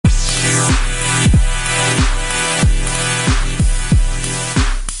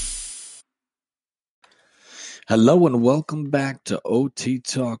Hello and welcome back to OT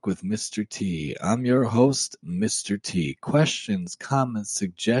Talk with Mr. T. I'm your host, Mr. T. Questions, comments,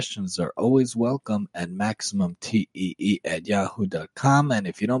 suggestions are always welcome at MaximumTEE@yahoo.com. And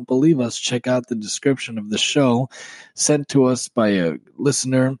if you don't believe us, check out the description of the show sent to us by a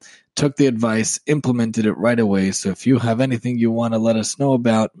listener. Took the advice, implemented it right away. So if you have anything you want to let us know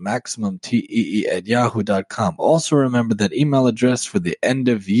about, MaximumTEE@yahoo.com. Also remember that email address for the end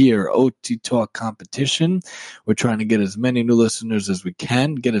of year OT Talk competition. We're trying to get as many new listeners as we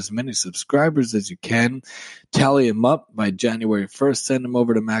can, get as many subscribers as you can, tally them up by January 1st, send them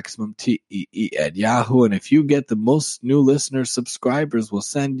over to MaximumTEE@yahoo. And if you get the most new listeners, subscribers, we'll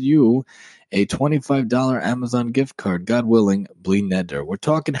send you a $25 Amazon gift card, God willing, bli neder. We're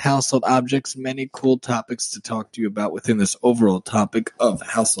talking household objects, many cool topics to talk to you about within this overall topic of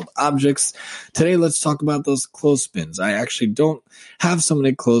household objects. Today, let's talk about those clothespins. I actually don't have so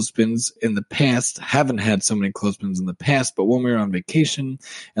many clothespins in the past, haven't had so many clothespins in the past, but when we were on vacation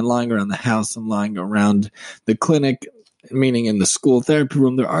and lying around the house and lying around the clinic, meaning in the school therapy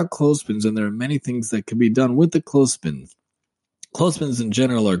room, there are clothespins, and there are many things that can be done with the clothespins. Clothespins in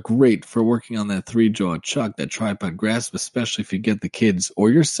general are great for working on that three-jaw chuck, that tripod grasp, especially if you get the kids or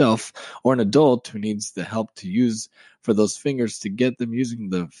yourself or an adult who needs the help to use for those fingers to get them using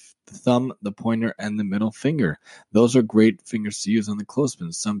the thumb, the pointer, and the middle finger. Those are great fingers to use on the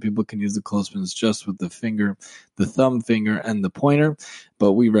clothespins. Some people can use the clothespins just with the finger, the thumb finger, and the pointer,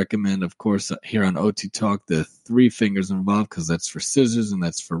 but we recommend, of course, here on OT Talk, the three fingers involved because that's for scissors and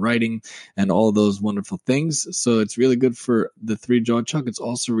that's for writing and all those wonderful things. So it's really good for the three-jaw chuck. It's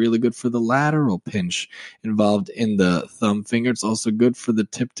also really good for the lateral pinch involved in the thumb finger. It's also good for the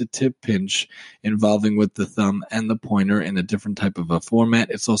tip-to-tip pinch involving with the thumb and the pointer in a different type of a format.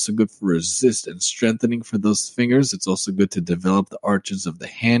 It's also good for resist and strengthening for those fingers. It's also good to develop the arches of the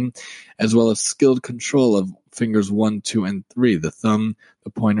hand, as well as skilled control of fingers 1, 2, and 3, the thumb,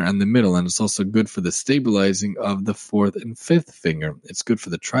 the pointer, and the middle. And it's also good for the stabilizing of the 4th and 5th finger. It's good for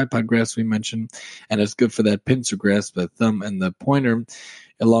the tripod grasp we mentioned, and it's good for that pincer grasp, the thumb and the pointer,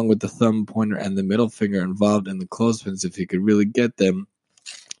 along with the thumb, pointer, and the middle finger involved in the clothespins if you could really get them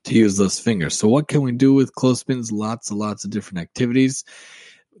to use those fingers. So what can we do with clothespins? Lots and lots of different activities.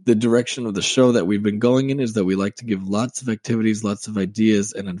 The direction of the show that we've been going in is that we like to give lots of activities, lots of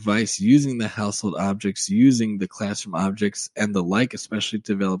ideas and advice using the household objects, using the classroom objects and the like, especially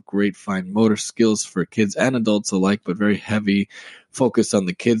to develop great fine motor skills for kids and adults alike, but very heavy focus on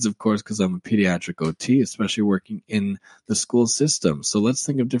the kids, of course, because I'm a pediatric OT, especially working in the school system. So let's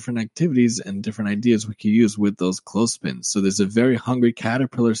think of different activities and different ideas we can use with those clothespins. So there's a very hungry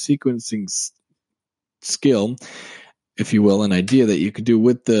caterpillar sequencing skill, if you will, an idea that you could do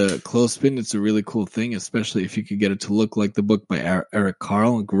with the clothespin. It's a really cool thing, especially if you could get it to look like the book by Eric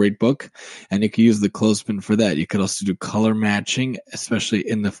Carle, a great book, and you could use the clothespin for that. You could also do color matching, especially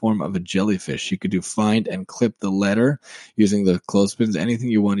in the form of a jellyfish. You could do find and clip the letter using the clothespins. Anything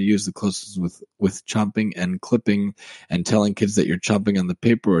you want to use the clothespins with chomping and clipping and telling kids that you're chomping on the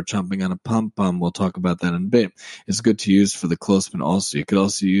paper or chomping on a pom-pom. We'll talk about that in a bit. It's good to use for the clothespin also. You could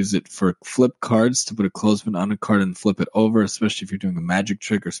also use it for flip cards, to put a clothespin on a card and flip it over, especially if you're doing a magic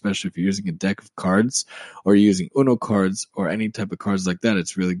trick, or especially if you're using a deck of cards or you're using Uno cards or any type of cards like that.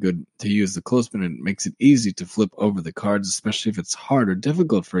 It's really good to use the clothespin, and it makes it easy to flip over the cards, especially if it's hard or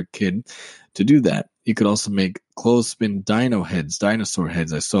difficult for a kid to do that. You could also make clothespin dinosaur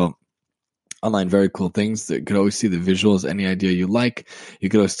heads. I saw online very cool things that you could always see the visuals. Any idea you like, you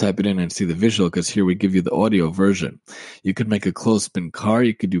could always type it in and see the visual, because here we give you the audio version. You could make a clothespin car.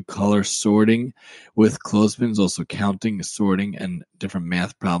 You could do color sorting with clothespins, also counting, sorting, and different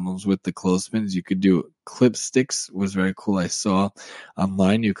math problems with the clothespins. You could do clip sticks, was very cool. I saw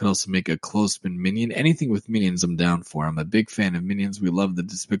online. You could also make a clothespin minion. Anything with minions I'm down for. I'm a big fan of minions. We love the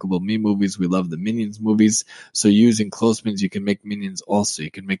Despicable Me movies. We love the Minions movies. So using clothespins, you can make minions also.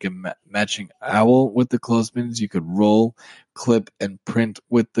 You can make a matching owl with the clothespins. You could roll, clip, and print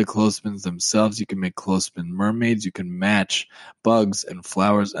with the clothespins themselves. You can make clothespin mermaids. You can match bugs and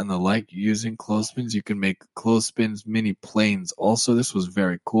flowers and the like using clothespins. You can make clothespins mini planes also. This was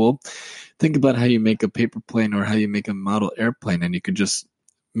very cool. Think about how you make a paper plane or how you make a model airplane, and you could just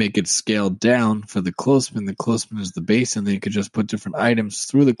make it scaled down for the clothespin. The clothespin is the base, and then you could just put different items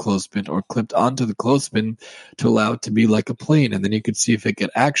through the clothespin or clipped onto the clothespin to allow it to be like a plane. And then you could see if it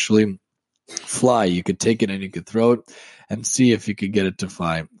could actually fly. You could take it and you could throw it and see if you could get it to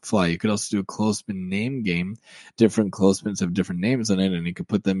fly. fly. You could also do a clothespin name game. Different clothespins have different names on it, and you could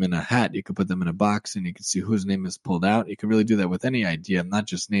put them in a hat, you could put them in a box, and you can see whose name is pulled out. You can really do that with any idea, not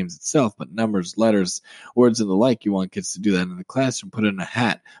just names itself, but numbers, letters, words, and the like. You want kids to do that in the classroom, put it in a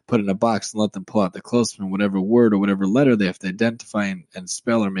hat, put it in a box, and let them pull out the clothespin, whatever word or whatever letter they have to identify and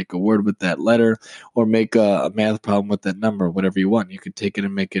spell, or make a word with that letter, or make a math problem with that number, whatever you want. You could take it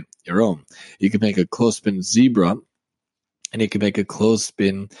and make it your own. You could make a clothespin zebra, and you can make a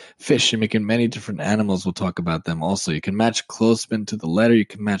clothespin fish. You're making many different animals. We'll talk about them also. You can match a clothespin to the letter. You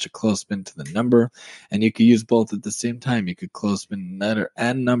can match a clothespin to the number. And you can use both at the same time. You could clothespin letter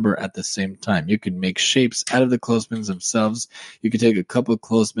and number at the same time. You can make shapes out of the clothespins themselves. You can take a couple of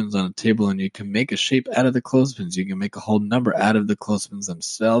clothespins on a table and you can make a shape out of the clothespins. You can make a whole number out of the clothespins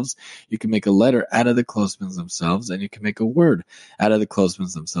themselves. You can make a letter out of the clothespins themselves. And you can make a word out of the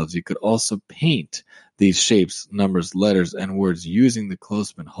clothespins themselves. You could also paint these shapes, numbers, letters, and words using the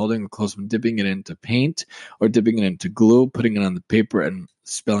clothespin, holding the clothespin, dipping it into paint or dipping it into glue, putting it on the paper, and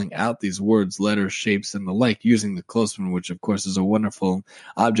spelling out these words, letters, shapes, and the like using the clothespin, which of course is a wonderful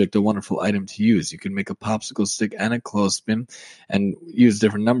object, a wonderful item to use. You can make a popsicle stick and a clothespin and use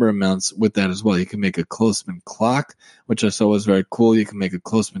different number amounts with that as well. You can make a clothespin clock, which I saw was very cool. You can make a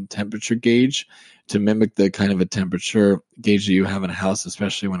clothespin temperature gauge to mimic the kind of a temperature gauge that you have in a house,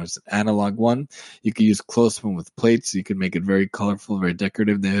 especially when it's an analog one. You can use clothespin with plates. You can make it very colorful, very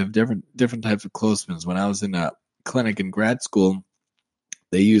decorative. They have different types of clothespins. When I was in a clinic in grad school,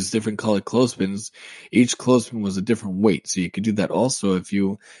 they used different colored clothespins. Each clothespin was a different weight. So you could do that also if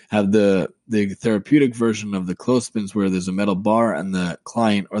you have the therapeutic version of the clothespins where there's a metal bar and the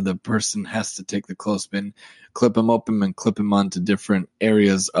client or the person has to take the clothespin, clip them open and clip them onto different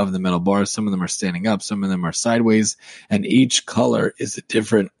areas of the metal bar. Some of them are standing up, some of them are sideways, and each color is a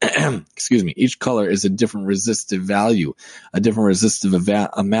different, each color is a different resistive value, a different resistive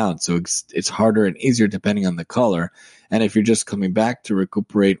amount. So it's harder and easier depending on the color. And if you're just coming back to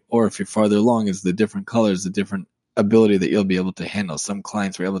recuperate, or if you're farther along, is the different colors, the different ability that you'll be able to handle. Some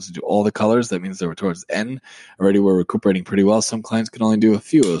clients were able to do all the colors. That means they were towards the end. Already were recuperating pretty well. Some clients could only do a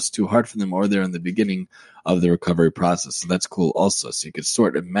few. It was too hard for them, or they're in the beginning of the recovery process. So that's cool also. So you could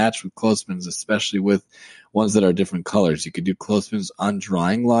sort and match with clothespins, especially with ones that are different colors. You could do clothespins on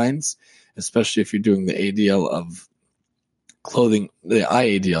drying lines, especially if you're doing the ADL of clothing, the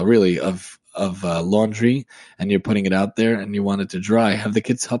IADL really of laundry, and you're putting it out there and you want it to dry. Have the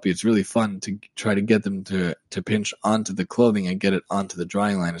kids help you. It's really fun to try to get them to pinch onto the clothing and get it onto the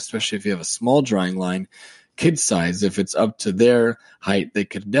drying line, especially if you have a small drying line, kid size. If it's up to their height, they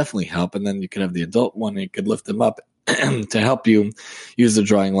could definitely help. And then you could have the adult one and you could lift them up to help you use the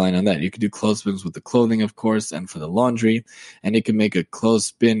drying line on that. You could do clothespins with the clothing, of course, and for the laundry. And you can make a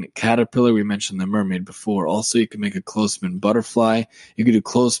clothespin caterpillar. We mentioned the mermaid before. Also, you can make a clothespin butterfly. You could do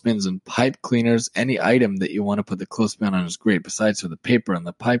clothespins and pipe cleaners. Any item that you want to put the clothespin on is great. Besides for the paper and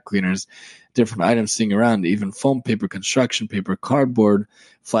the pipe cleaners, different items sitting around, even foam paper, construction paper, cardboard,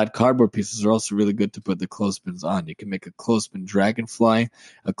 flat cardboard pieces are also really good to put the clothespins on. You can make a clothespin dragonfly,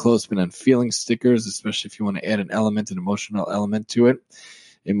 a clothespin on feeling stickers, especially if you want to add an emotional element to it,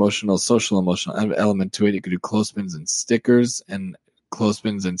 social, emotional element to it. You could do clothespins and stickers and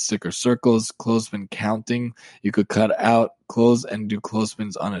clothespins and sticker circles, clothespin counting. You could cut out clothes and do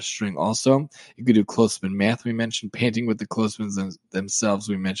clothespins on a string also. You could do clothespin math, we mentioned. Painting with the clothespins themselves,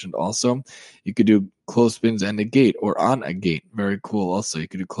 we mentioned also. You could do clothespins and a gate or on a gate. Very cool also. You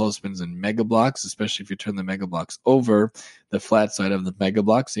could do clothespins and mega blocks, especially if you turn the mega blocks over the flat side of the mega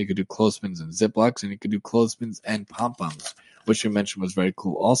blocks. So you could do clothespins and zip blocks, and you could do clothespins and pom-poms, which we mentioned was very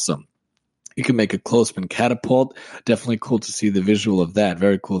cool also. You can make a clothespin catapult. Definitely cool to see the visual of that.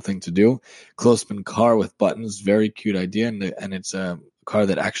 Very cool thing to do. Clothespin car with buttons. Very cute idea. And it's a car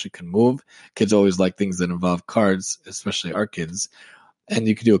that actually can move. Kids always like things that involve cars, especially our kids. And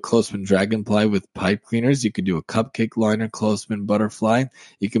you could do a clothespin dragonfly with pipe cleaners. You could do a cupcake liner, clothespin butterfly.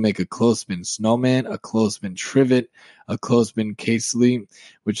 You can make a clothespin snowman, a clothespin trivet, a clothespin casely,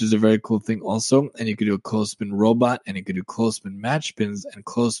 which is a very cool thing also. And you could do a clothespin robot, and you could do clothespin match pins and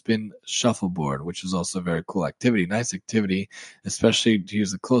clothespin shuffleboard, which is also a very cool activity. Nice activity, especially to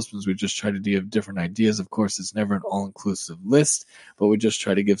use the clothespins. We just try to give different ideas. Of course, it's never an all-inclusive list, but we just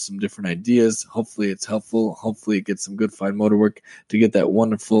try to give some different ideas. Hopefully it's helpful. Hopefully it gets some good fine motor work to get that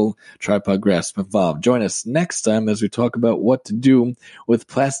wonderful tripod grasp involved. Join us next time as we talk about what to do with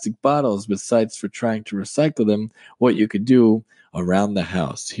plastic bottles besides for trying to recycle them, what you could do around the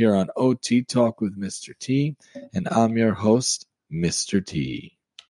house here on OT Talk with Mr. T. And I'm your host, Mr. T.